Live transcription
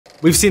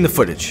We've seen the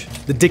footage.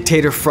 The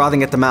dictator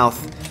frothing at the mouth,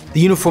 the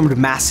uniformed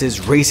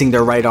masses raising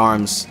their right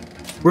arms.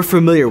 We're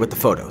familiar with the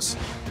photos.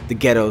 The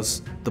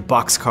ghettos, the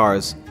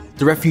boxcars,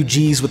 the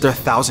refugees with their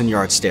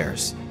 1,000-yard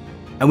stares.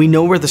 And we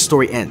know where the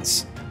story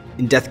ends,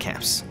 in death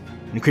camps,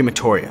 in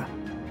crematoria,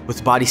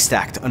 with bodies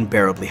stacked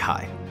unbearably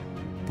high.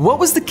 But what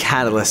was the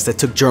catalyst that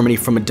took Germany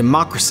from a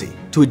democracy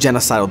to a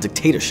genocidal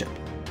dictatorship?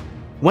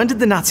 When did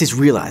the Nazis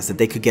realize that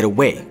they could get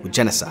away with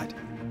genocide?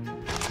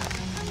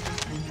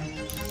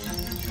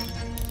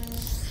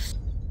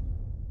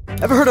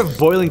 Ever heard of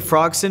boiling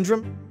frog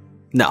syndrome?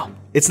 No,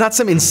 it's not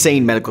some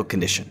insane medical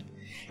condition.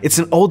 It's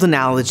an old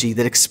analogy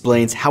that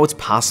explains how it's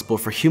possible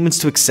for humans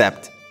to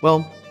accept,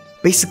 well,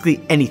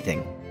 basically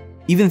anything,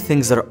 even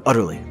things that are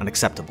utterly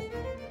unacceptable.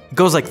 It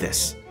goes like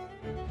this.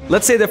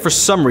 Let's say that for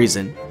some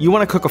reason, you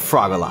want to cook a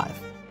frog alive.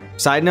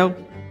 Side note,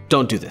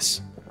 don't do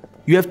this.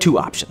 You have two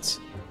options.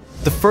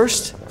 The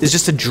first is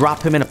just to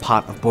drop him in a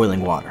pot of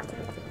boiling water.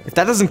 If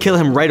that doesn't kill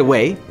him right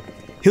away,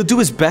 he'll do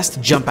his best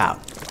to jump out,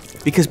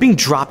 because being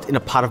dropped in a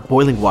pot of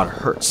boiling water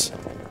hurts.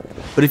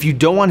 But if you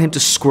don't want him to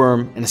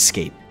squirm and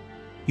escape,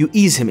 you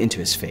ease him into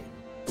his fate.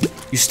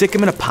 You stick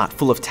him in a pot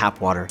full of tap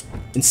water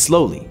and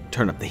slowly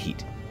turn up the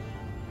heat.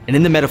 And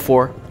in the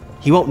metaphor,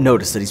 he won't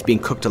notice that he's being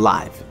cooked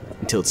alive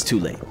until it's too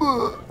late.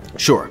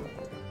 Sure,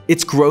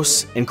 it's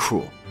gross and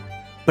cruel,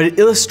 but it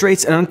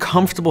illustrates an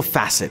uncomfortable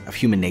facet of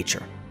human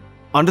nature.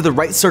 Under the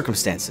right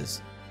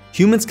circumstances,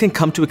 humans can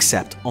come to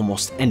accept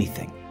almost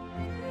anything.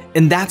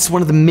 And that's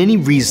one of the many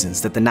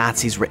reasons that the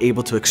Nazis were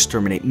able to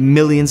exterminate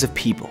millions of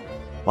people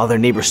while their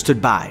neighbors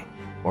stood by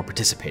or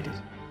participated.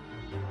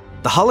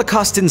 The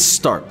Holocaust didn't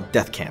start with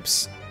death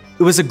camps.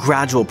 It was a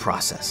gradual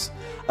process,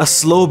 a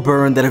slow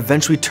burn that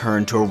eventually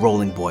turned to a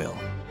rolling boil.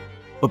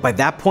 But by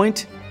that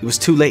point, it was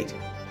too late.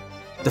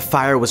 The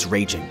fire was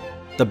raging.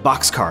 The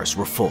boxcars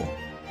were full.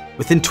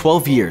 Within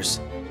 12 years,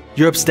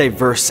 Europe's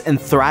diverse and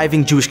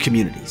thriving Jewish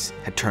communities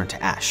had turned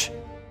to ash.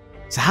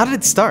 So how did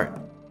it start?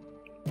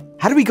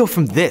 How do we go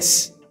from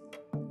this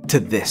to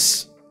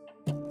this?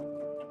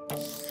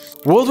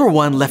 World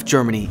War I left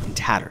Germany in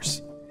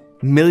tatters.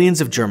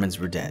 Millions of Germans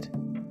were dead.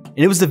 And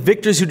it was the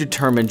victors who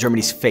determined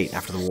Germany's fate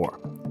after the war.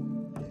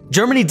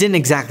 Germany didn't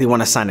exactly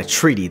want to sign a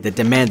treaty that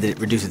demanded it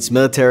reduce its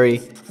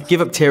military, give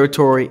up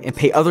territory, and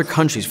pay other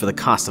countries for the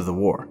cost of the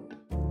war.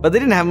 But they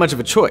didn't have much of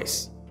a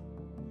choice.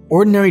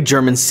 Ordinary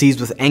Germans seized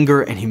with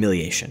anger and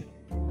humiliation,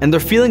 and their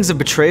feelings of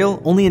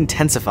betrayal only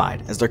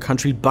intensified as their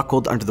country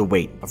buckled under the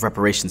weight of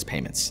reparations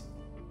payments.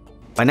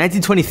 By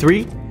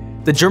 1923,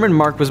 the German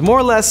mark was more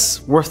or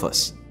less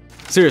worthless.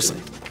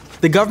 Seriously,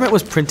 the government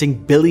was printing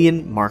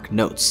billion-mark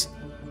notes,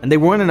 and they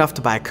weren't enough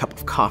to buy a cup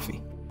of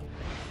coffee.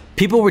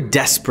 People were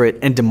desperate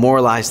and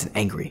demoralized and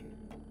angry.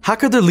 How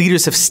could their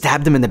leaders have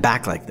stabbed them in the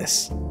back like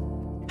this?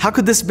 How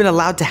could this have been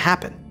allowed to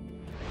happen?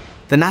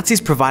 The Nazis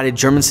provided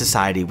German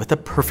society with a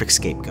perfect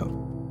scapegoat.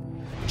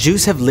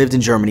 Jews have lived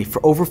in Germany for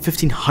over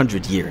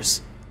 1,500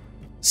 years.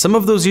 Some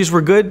of those years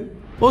were good,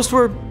 most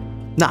were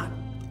not.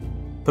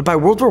 But by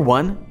World War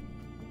I,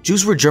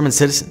 Jews were German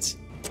citizens,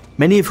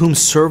 many of whom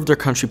served their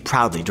country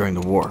proudly during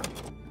the war.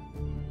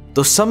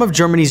 Though some of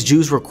Germany's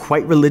Jews were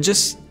quite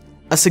religious,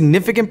 a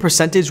significant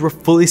percentage were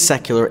fully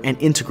secular and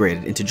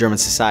integrated into German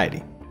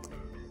society.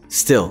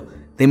 Still,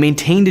 they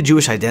maintained a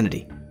Jewish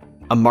identity,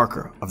 a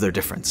marker of their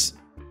difference.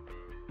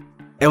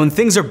 And when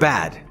things are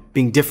bad,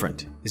 being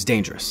different is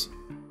dangerous.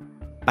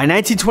 By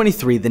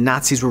 1923, the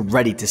Nazis were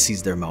ready to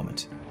seize their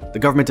moment. The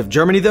government of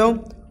Germany,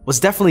 though, was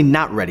definitely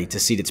not ready to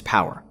cede its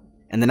power,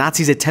 and the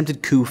Nazis'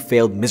 attempted coup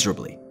failed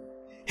miserably.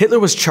 Hitler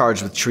was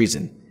charged with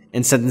treason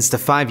and sentenced to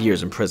 5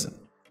 years in prison.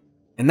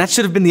 And that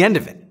should have been the end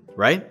of it,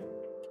 right?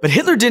 But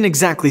Hitler didn't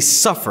exactly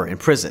suffer in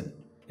prison.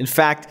 In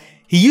fact,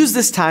 he used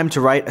this time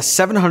to write a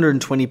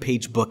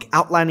 720-page book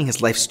outlining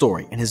his life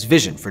story and his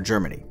vision for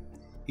Germany.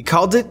 He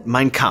called it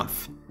Mein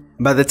Kampf.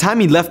 And by the time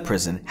he left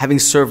prison, having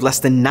served less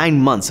than 9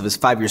 months of his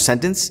 5-year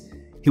sentence,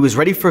 he was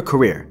ready for a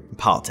career in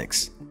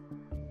politics.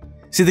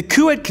 See, the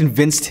coup had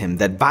convinced him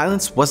that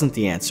violence wasn't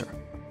the answer.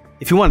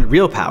 If he wanted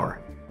real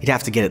power, he'd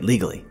have to get it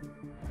legally.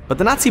 But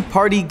the Nazi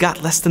Party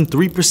got less than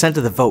 3%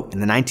 of the vote in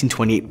the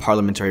 1928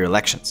 parliamentary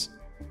elections.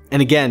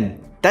 And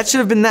again, that should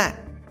have been that,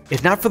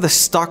 if not for the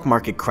stock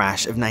market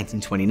crash of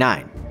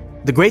 1929.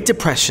 The Great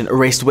Depression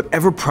erased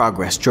whatever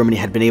progress Germany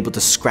had been able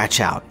to scratch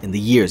out in the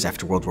years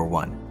after World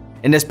War I.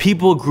 And as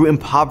people grew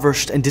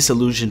impoverished and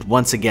disillusioned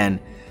once again,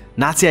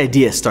 Nazi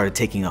ideas started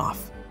taking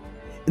off.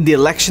 In the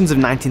elections of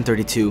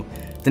 1932,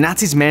 the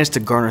Nazis managed to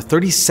garner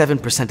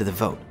 37% of the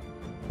vote.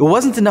 It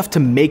wasn't enough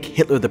to make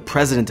Hitler the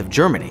president of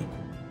Germany,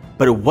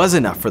 but it was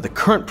enough for the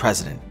current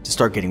president to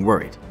start getting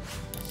worried.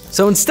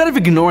 So instead of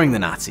ignoring the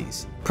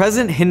Nazis,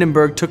 President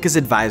Hindenburg took his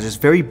advisor's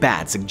very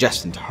bad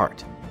suggestion to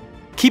heart.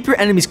 Keep your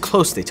enemies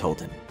close, they told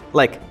him,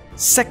 like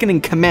second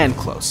in command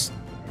close.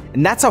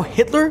 And that's how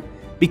Hitler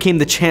became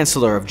the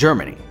Chancellor of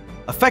Germany,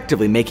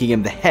 effectively making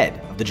him the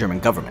head of the German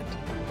government.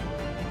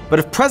 But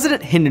if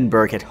President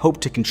Hindenburg had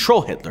hoped to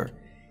control Hitler,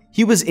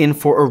 he was in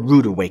for a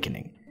rude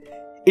awakening.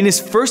 In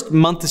his first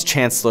month as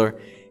Chancellor,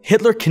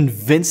 Hitler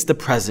convinced the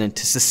president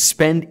to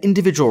suspend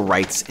individual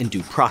rights and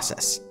due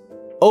process.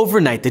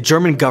 Overnight, the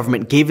German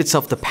government gave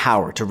itself the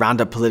power to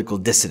round up political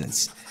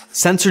dissidents,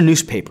 censor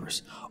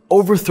newspapers,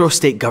 overthrow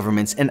state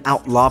governments, and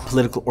outlaw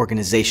political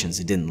organizations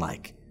it didn't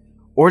like.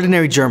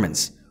 Ordinary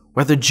Germans,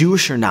 whether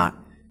Jewish or not,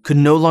 could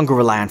no longer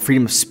rely on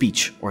freedom of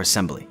speech or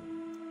assembly.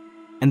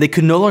 And they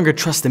could no longer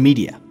trust the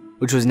media,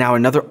 which was now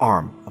another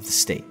arm of the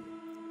state.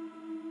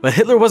 But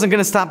Hitler wasn't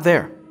going to stop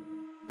there.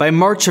 By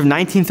March of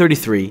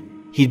 1933,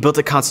 he'd built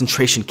a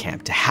concentration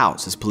camp to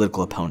house his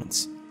political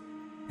opponents.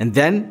 And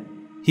then,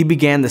 he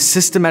began the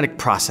systematic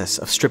process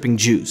of stripping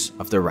Jews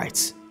of their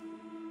rights.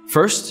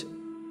 First,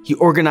 he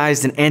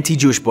organized an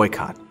anti-Jewish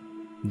boycott.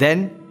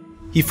 Then,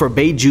 he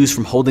forbade Jews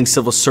from holding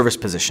civil service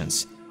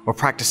positions or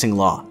practicing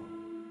law.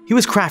 He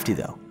was crafty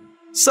though.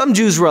 Some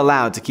Jews were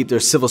allowed to keep their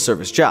civil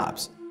service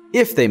jobs,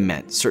 if they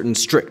met certain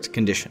strict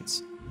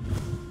conditions.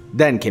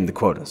 Then came the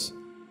quotas.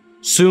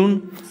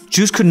 Soon,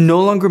 Jews could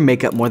no longer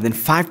make up more than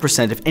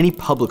 5% of any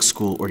public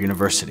school or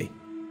university.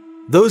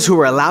 Those who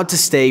were allowed to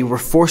stay were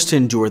forced to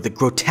endure the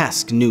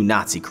grotesque new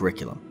Nazi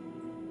curriculum.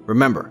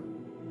 Remember,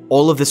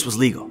 all of this was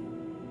legal.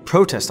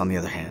 Protest, on the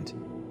other hand,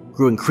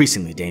 grew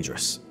increasingly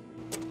dangerous.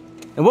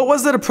 And what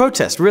was there to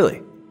protest,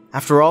 really?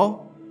 After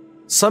all,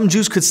 some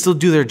Jews could still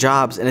do their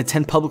jobs and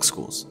attend public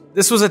schools.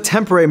 This was a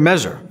temporary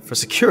measure for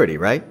security,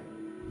 right?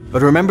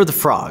 But remember the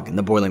frog in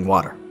the boiling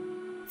water.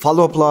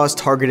 Follow-up laws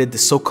targeted the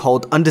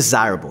so-called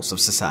undesirables of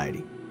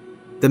society,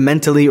 the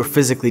mentally or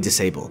physically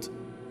disabled,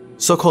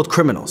 so-called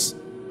criminals,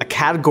 a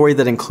category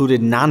that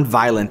included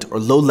non-violent or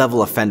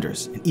low-level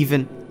offenders, and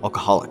even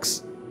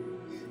alcoholics.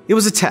 It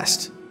was a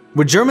test.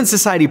 Would German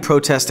society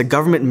protest a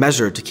government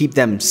measure to keep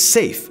them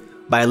safe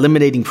by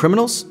eliminating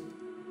criminals?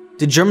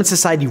 Did German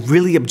society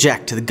really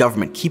object to the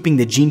government keeping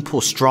the gene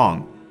pool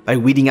strong by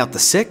weeding out the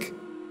sick?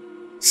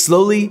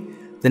 Slowly,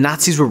 the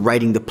Nazis were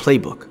writing the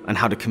playbook on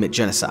how to commit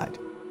genocide.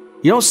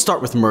 You don't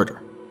start with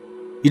murder.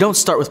 You don't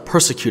start with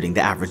persecuting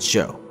the average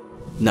Joe.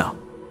 No.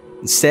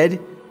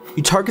 Instead,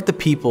 you target the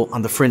people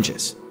on the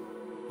fringes.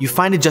 You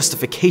find a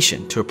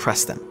justification to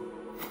oppress them.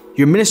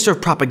 Your minister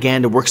of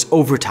propaganda works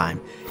overtime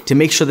to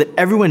make sure that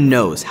everyone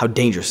knows how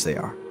dangerous they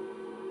are.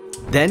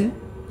 Then,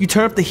 you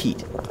turn up the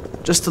heat,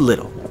 just a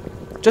little,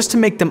 just to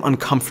make them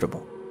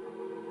uncomfortable.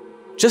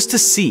 Just to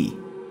see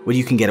what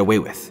you can get away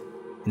with.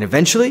 And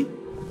eventually,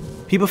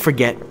 people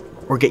forget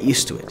or get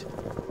used to it.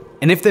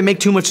 And if they make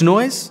too much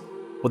noise,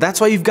 well,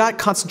 that's why you've got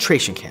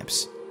concentration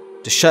camps,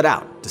 to shut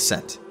out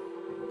dissent.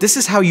 This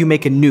is how you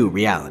make a new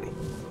reality.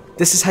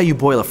 This is how you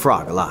boil a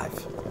frog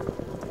alive.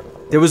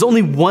 There was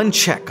only one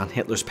check on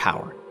Hitler's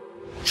power,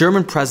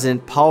 German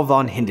President Paul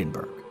von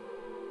Hindenburg.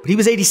 But he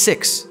was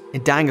 86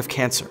 and dying of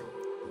cancer.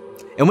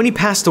 And when he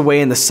passed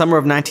away in the summer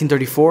of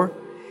 1934,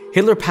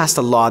 Hitler passed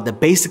a law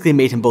that basically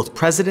made him both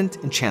president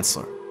and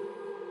chancellor.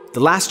 The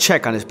last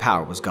check on his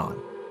power was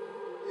gone.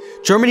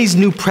 Germany's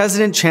new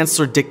president,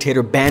 chancellor,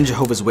 dictator banned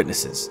Jehovah's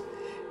Witnesses,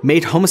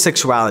 made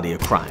homosexuality a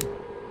crime,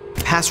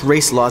 passed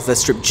race laws that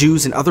stripped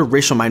Jews and other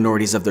racial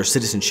minorities of their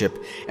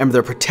citizenship and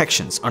their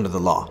protections under the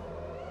law.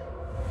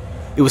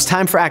 It was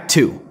time for Act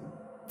 2,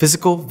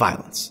 physical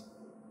violence.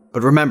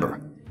 But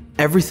remember,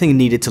 everything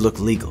needed to look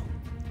legal.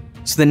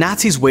 So the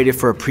Nazis waited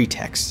for a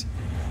pretext.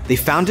 They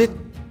found it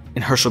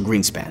in Herschel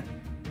Grynzpan.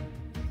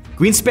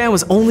 Grynzpan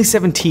was only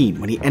 17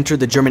 when he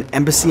entered the German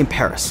embassy in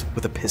Paris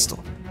with a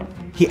pistol.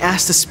 He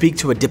asked to speak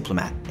to a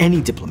diplomat,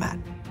 any diplomat.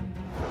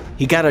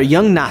 He got a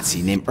young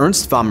Nazi named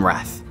Ernst von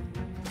Rath.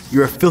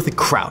 "You're a filthy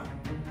kraut,"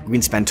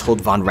 Grynzpan told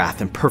von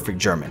Rath in perfect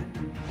German.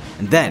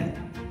 And then,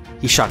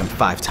 he shot him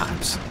 5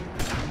 times.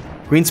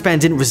 Grynzpan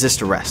didn't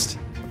resist arrest.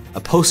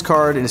 A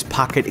postcard in his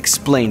pocket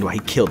explained why he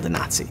killed the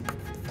Nazi.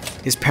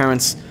 His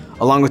parents,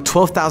 along with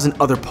 12,000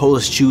 other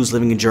Polish Jews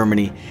living in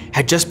Germany,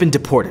 had just been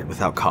deported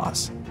without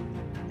cause.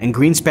 And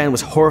Grynzpan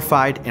was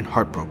horrified and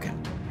heartbroken.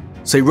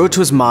 So he wrote to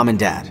his mom and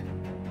dad,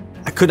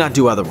 "I could not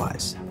do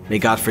otherwise. May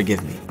God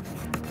forgive me.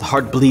 The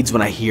heart bleeds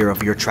when I hear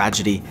of your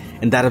tragedy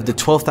and that of the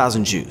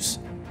 12,000 Jews.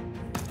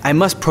 I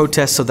must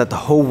protest so that the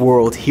whole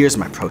world hears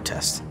my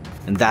protest,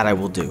 and that I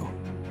will do.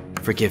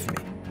 Forgive me."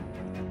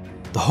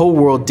 The whole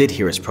world did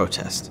hear his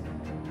protest,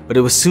 but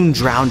it was soon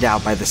drowned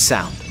out by the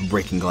sound of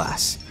breaking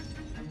glass.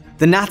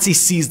 The Nazis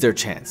seized their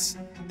chance.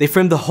 They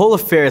framed the whole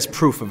affair as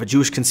proof of a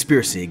Jewish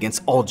conspiracy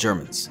against all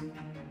Germans.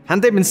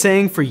 Hadn't they been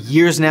saying for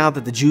years now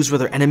that the Jews were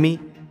their enemy?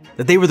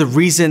 That they were the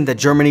reason that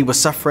Germany was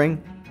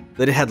suffering?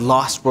 That it had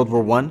lost World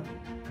War I?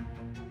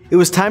 It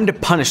was time to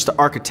punish the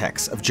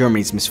architects of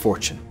Germany's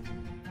misfortune.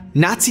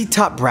 Nazi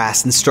top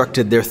brass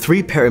instructed their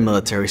 3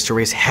 paramilitaries to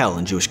raise hell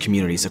in Jewish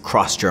communities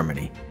across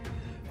Germany.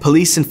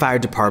 Police and fire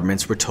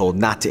departments were told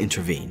not to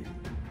intervene,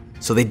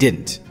 so they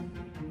didn't.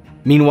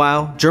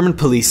 Meanwhile, German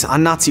police,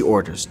 on Nazi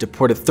orders,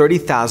 deported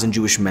 30,000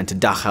 Jewish men to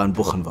Dachau and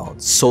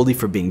Buchenwald solely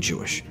for being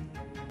Jewish.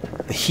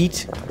 The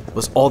heat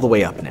was all the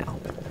way up now.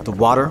 The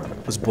water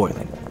was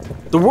boiling.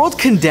 The world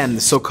condemned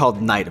the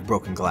so-called Night of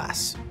Broken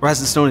Glass, or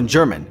as it's known in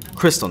German,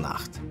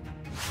 Kristallnacht.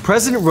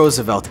 President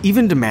Roosevelt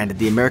even demanded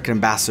the American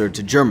ambassador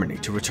to Germany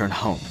to return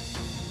home.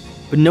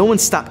 But no one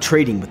stopped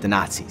trading with the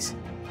Nazis.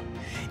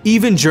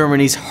 Even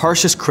Germany's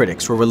harshest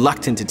critics were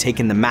reluctant to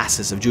take in the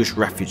masses of Jewish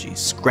refugees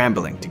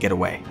scrambling to get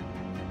away.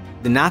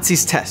 The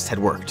Nazis' test had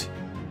worked.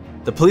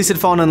 The police had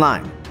fallen in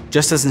line,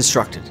 just as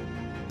instructed.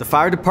 The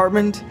fire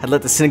department had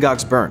let the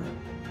synagogues burn.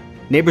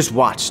 Neighbors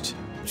watched,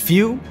 but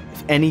few,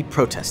 if any,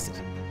 protested.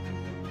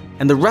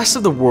 And the rest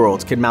of the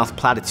world could mouth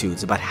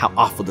platitudes about how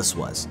awful this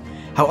was,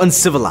 how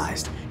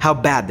uncivilized, how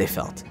bad they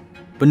felt.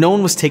 But no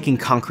one was taking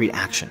concrete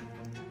action.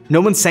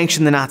 No one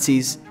sanctioned the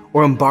Nazis,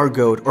 or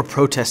embargoed, or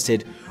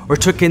protested, or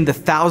took in the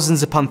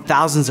thousands upon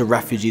thousands of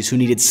refugees who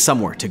needed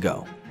somewhere to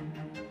go.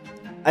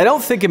 I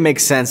don't think it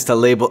makes sense to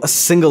label a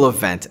single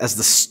event as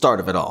the start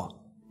of it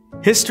all.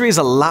 History is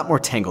a lot more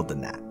tangled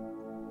than that.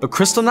 But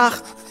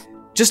Kristallnacht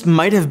just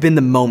might have been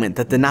the moment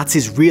that the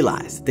Nazis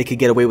realized they could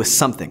get away with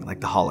something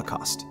like the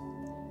Holocaust.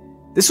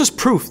 This was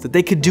proof that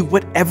they could do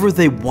whatever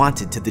they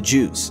wanted to the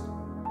Jews.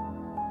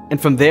 And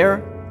from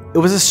there, it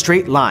was a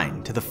straight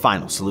line to the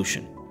final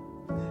solution.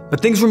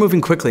 But things were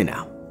moving quickly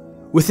now.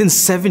 Within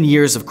 7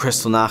 years of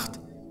Kristallnacht,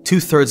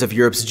 2/3 of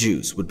Europe's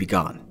Jews would be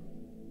gone.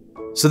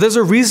 So there's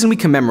a reason we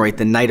commemorate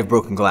the Night of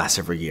Broken Glass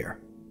every year.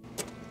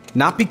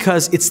 Not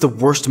because it's the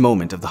worst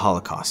moment of the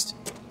Holocaust.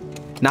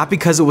 Not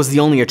because it was the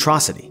only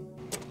atrocity.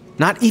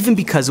 Not even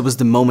because it was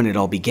the moment it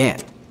all began.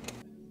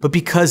 But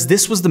because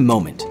this was the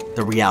moment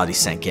the reality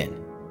sank in.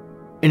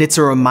 And it's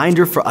a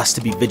reminder for us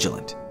to be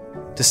vigilant,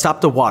 to stop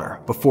the water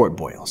before it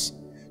boils,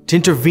 to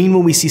intervene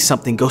when we see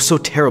something go so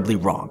terribly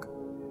wrong,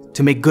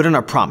 to make good on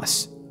our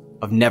promise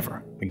of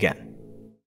never again.